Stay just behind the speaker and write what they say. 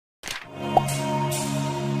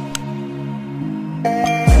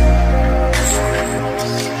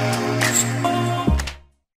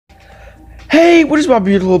Hey, what is my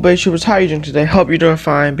beautiful base troopers? How are you doing today? Hope you're doing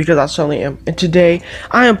fine, because I certainly am. And today,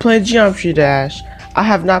 I am playing Geometry Dash. I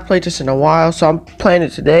have not played this in a while, so I'm playing it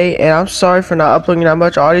today, and I'm sorry for not uploading that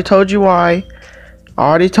much. I already told you why. I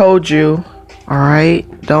already told you. Alright?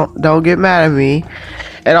 Don't get mad at me.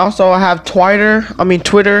 And also, I have Twitter, and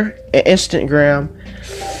Instagram.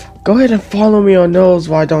 Go ahead and follow me on those,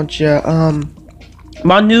 why don't you?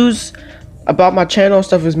 My news about my channel and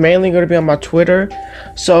stuff is mainly going to be on my Twitter,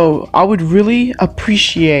 so I would really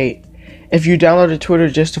appreciate if you downloaded Twitter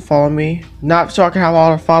just to follow me, not so I can have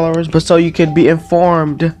all the followers, but so you can be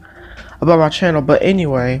informed about my channel. But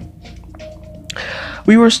anyway,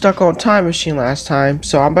 we were stuck on Time Machine last time,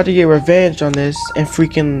 so I'm about to get revenge on this and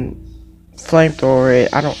freaking flamethrower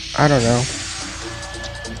it. I don't know.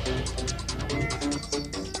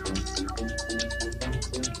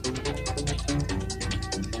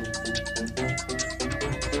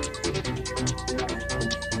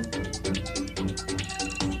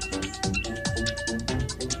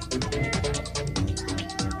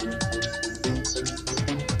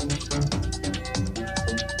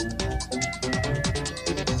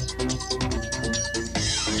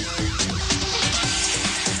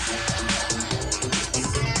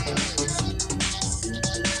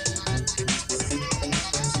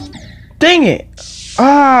 Dang it!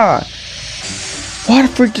 Why the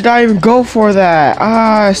freak did I even go for that?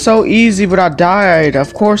 It's so easy, but I died.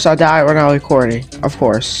 Of course I died when I was recording. Of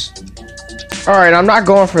course. Alright, I'm not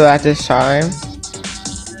going for that this time.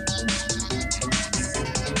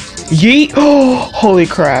 Yeet! Oh, holy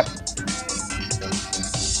crap.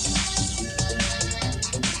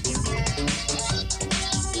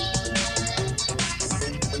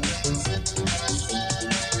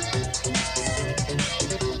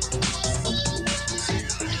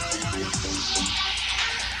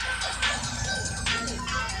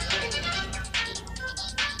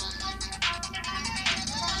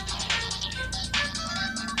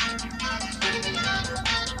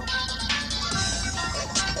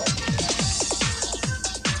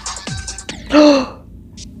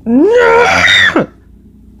 No!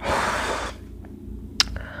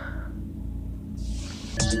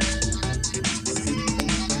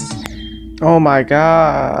 Oh my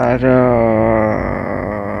god.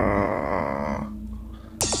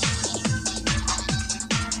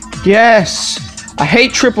 Yes! I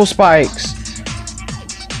hate triple spikes.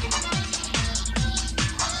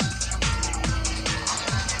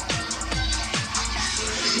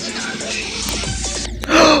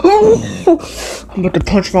 I'm about to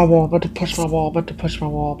punch my wall, about to punch my wall. Oh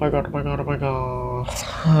my god, oh my god, oh my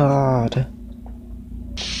god.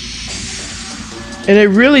 And it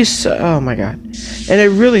really oh my god. And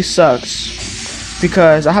it really sucks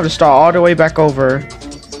because I have to start all the way back over.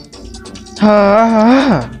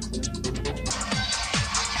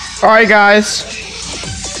 Alright guys.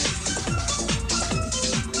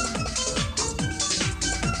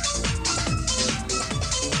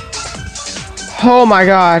 Oh my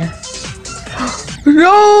god.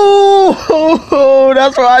 No!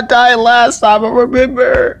 That's where I died last time, I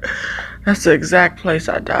remember. That's the exact place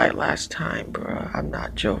I died last time, bro. I'm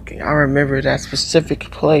not joking. I remember that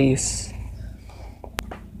specific place.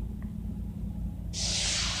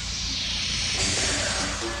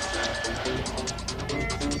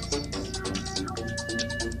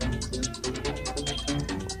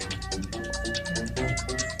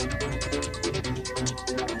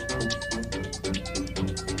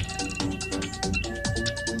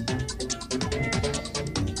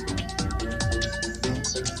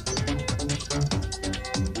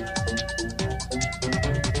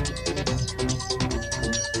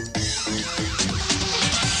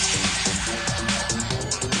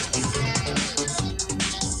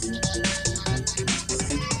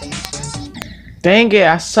 Dang it,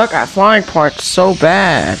 I suck at flying parts so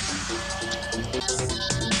bad.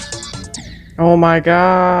 Oh my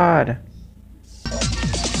god.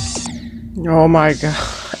 Oh my god.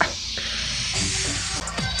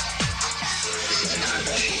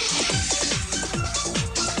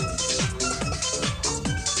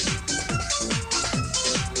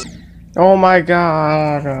 Oh my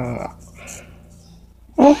god.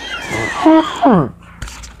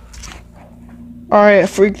 Alright,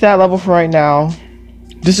 freak that level for right now.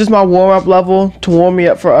 This is my warm-up level to warm me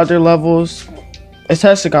up for other levels. It's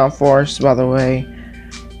Hexagon Force, by the way.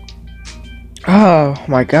 Oh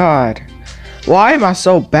my god. Why am I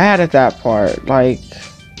so bad at that part? Like,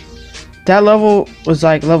 that level was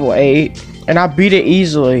like level 8, and I beat it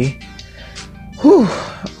easily. Whew.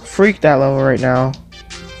 Freak that level right now.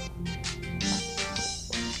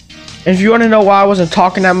 And if you want to know why I wasn't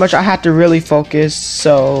talking that much, I had to really focus,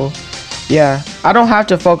 so Yeah, I don't have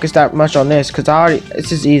to focus that much on this because it's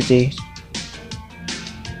just easy.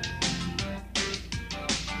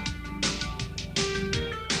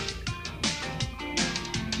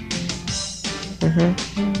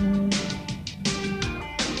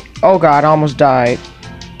 Oh god, I almost died.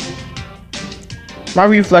 My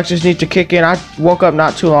reflexes need to kick in. I woke up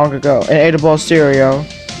not too long ago and ate a bowl of cereal.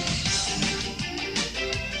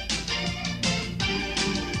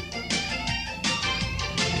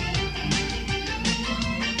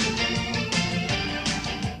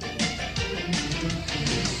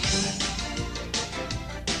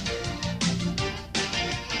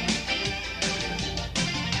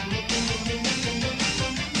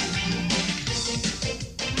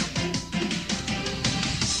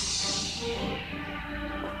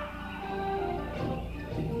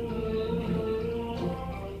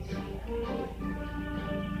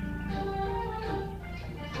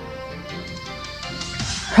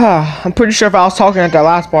 I'm pretty sure if I was talking at that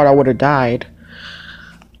last part, I would have died.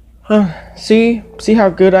 See how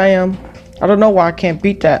good I am. I don't know why I can't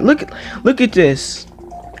beat that. Look at this,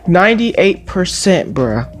 98%,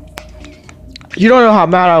 bruh. You don't know how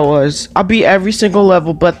mad I was. I beat every single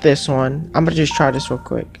level but this one. I'm gonna just try this real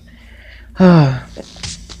quick. I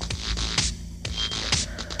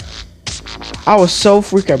was so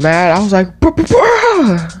freaking mad. I was like,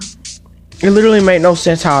 bruh. It literally made no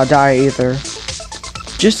sense how I die either.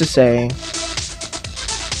 Just to say.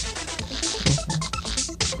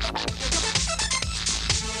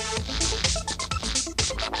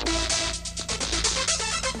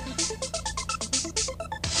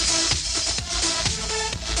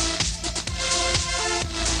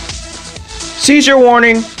 Seizure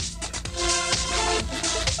warning.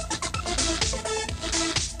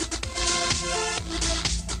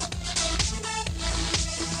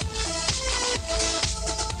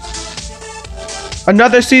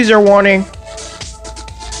 Another seizure warning.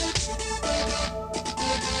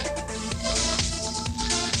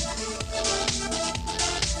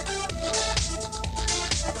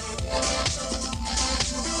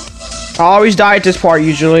 I always die at this part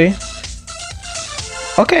usually.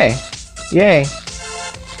 Okay. Yay.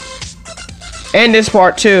 And this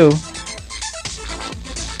part too.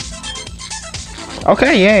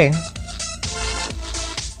 Okay, yay.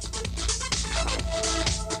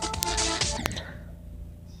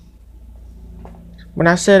 When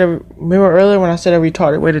I said, remember earlier when I said a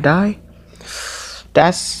retarded way to die?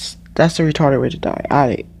 That's the retarded way to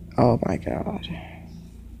die. Oh my god.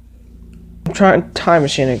 I'm trying Time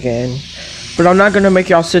Machine again. But I'm not gonna make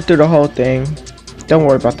y'all sit through the whole thing. Don't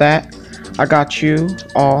worry about that. I got you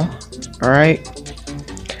all. Alright.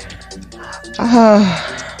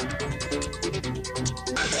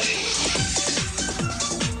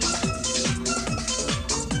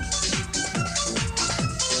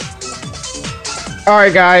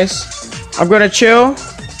 Alright guys, I'm gonna chill.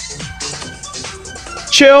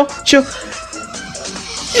 Chill.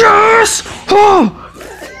 Yes! Oh!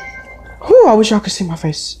 Whew, I wish y'all could see my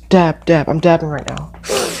face. Dab. I'm dabbing right now.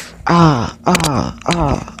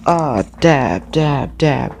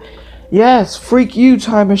 Dab. Yes, freak you,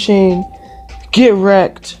 Time Machine. Get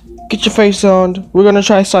wrecked. Get your face on. We're gonna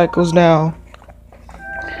try cycles now.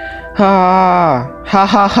 Ha,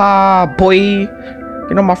 boy.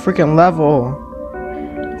 Get on my freaking level.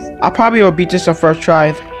 I probably will beat this on first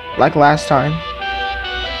try, like last time.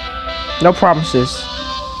 No promises.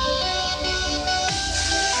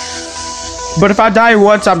 But if I die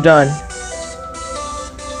once, I'm done.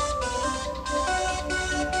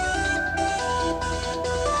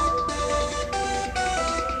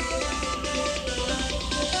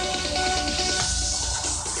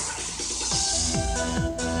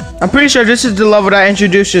 I'm pretty sure this is the level that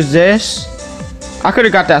introduces this. I could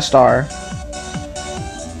have got that star.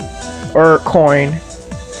 Or coin.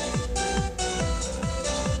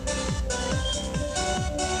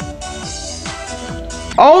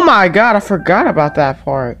 Oh my god, I forgot about that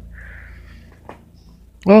part.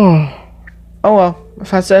 Oh well,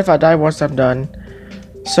 if I die once, I'm done.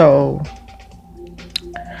 So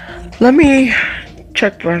let me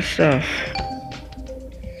check my stuff.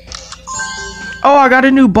 Oh, I got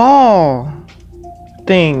a new ball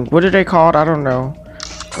thing. What are they called? I don't know.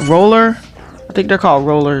 Roller? I think they're called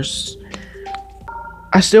rollers.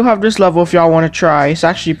 I still have this level if y'all want to try. It's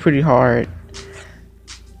actually pretty hard.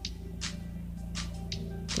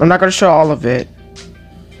 I'm not going to show all of it.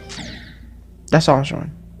 That's all I'm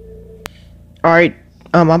showing. Alright,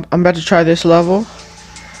 I'm about to try this level.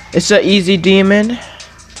 It's an easy demon. I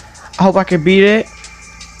hope I can beat it.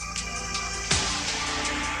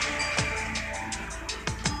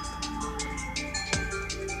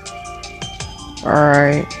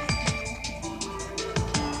 Alright.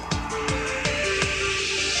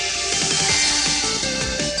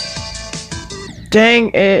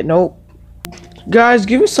 Dang it, nope. Guys,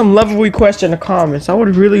 give me some level requests in the comments. I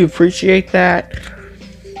would really appreciate that.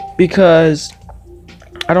 Because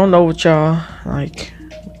I don't know what y'all like.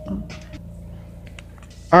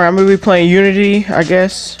 Alright, I'm gonna be playing Unity, I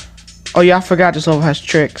guess. Oh yeah, I forgot this level has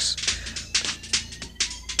tricks.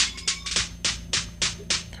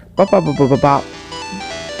 Bop, bop, bop, bop, bop.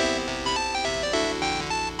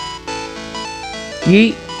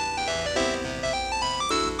 Yeet.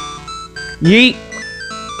 Yeet.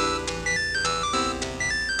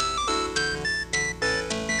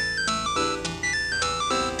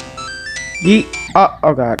 Yeet.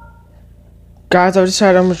 Oh god. Guys, I've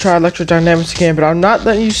decided I'm gonna try electrodynamics again, but I'm not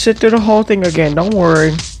letting you sit through the whole thing again. Don't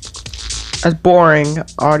worry. That's boring. I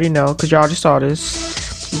already know, because you already saw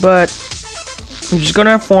this. But I'm just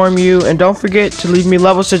gonna inform you, and don't forget to leave me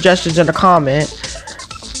level suggestions in the comment.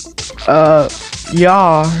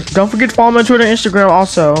 Yeah. Don't forget to follow me on Twitter and Instagram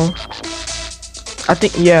also. I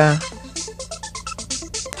think, yeah.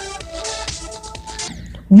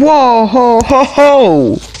 Whoa, ho, ho,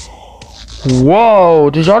 ho! Whoa,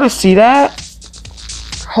 did y'all just see that?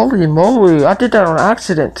 Holy moly, I did that on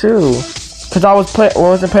accident too. Cause I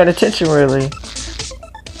wasn't paying attention really.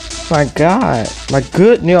 My god, my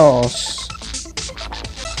goodness.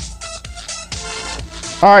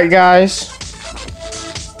 Alright guys.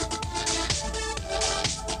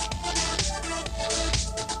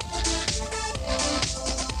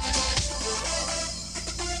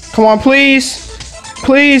 Come on, please.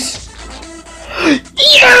 Please.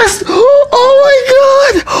 Yes! Oh my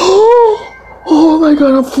god! Oh my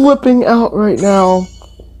god, I'm flipping out right now.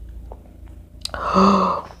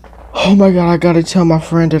 Oh my god, I gotta tell my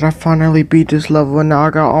friend that I finally beat this level, and now I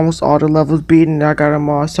got almost all the levels beaten, and I got them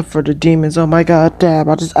all except for the demons. Oh my god, damn,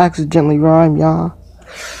 I just accidentally rhymed, y'all.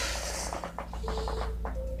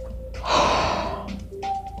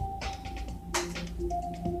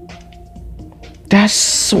 That's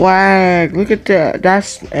swag. Look at that.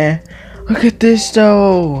 That's look at this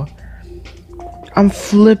though. I'm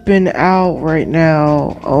flipping out right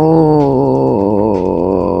now. Oh.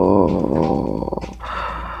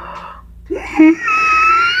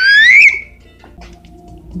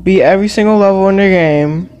 Beat every single level in the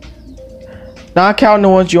game. Not counting the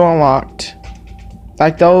ones you unlocked.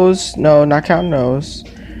 Like those. No, not counting those.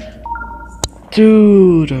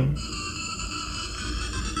 Dude.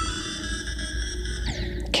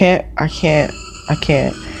 I can't.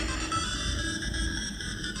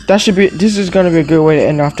 This is gonna be a good way to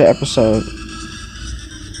end off the episode.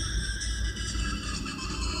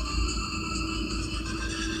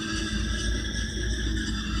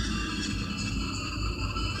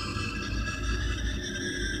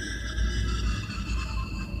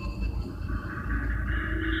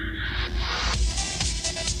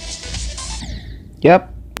 Yep.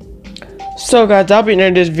 So guys, I'll be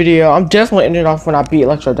ending this video. I'm definitely ending it off when I beat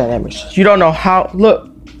electrodynamics. You don't know how. Look.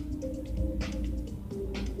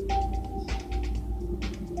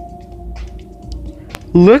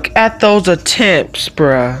 Look at those attempts,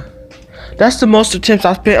 bruh. That's the most attempts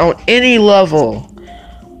I've spent on any level.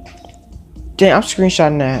 Damn, I'm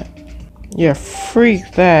screenshotting that. Yeah,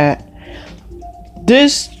 freak that.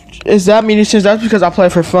 This is that many attempts. That's because I play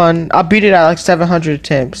for fun. I beat it at like 700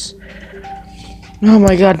 attempts. Oh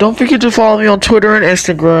my god, don't forget to follow me on Twitter and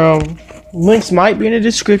Instagram. Links might be in the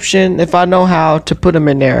description if I know how to put them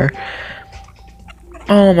in there.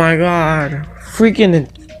 Oh my god. Freaking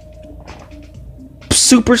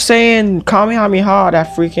Super Saiyan Kamehameha,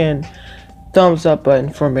 that freaking thumbs up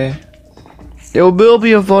button for me. There will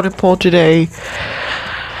be a voting poll today.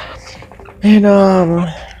 And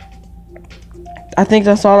I think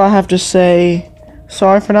that's all I have to say.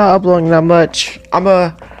 Sorry for not uploading that much.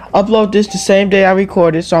 I'ma upload this the same day I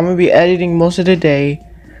recorded, so I'm gonna be editing most of the day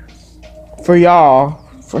for y'all,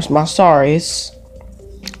 for my sorries.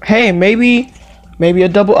 Hey, maybe a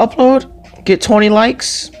double upload, get 20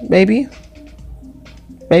 likes, maybe,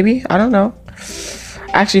 I don't know.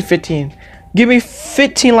 Actually 15. Give me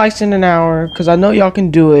 15 likes in an hour, because I know y'all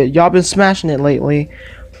can do it. Y'all been smashing it lately.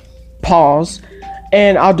 Pause.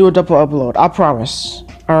 And I'll do a double upload, I promise.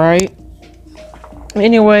 Alright?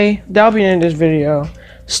 Anyway, that'll be the end of this video.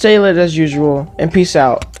 Stay lit as usual, and peace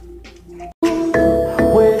out.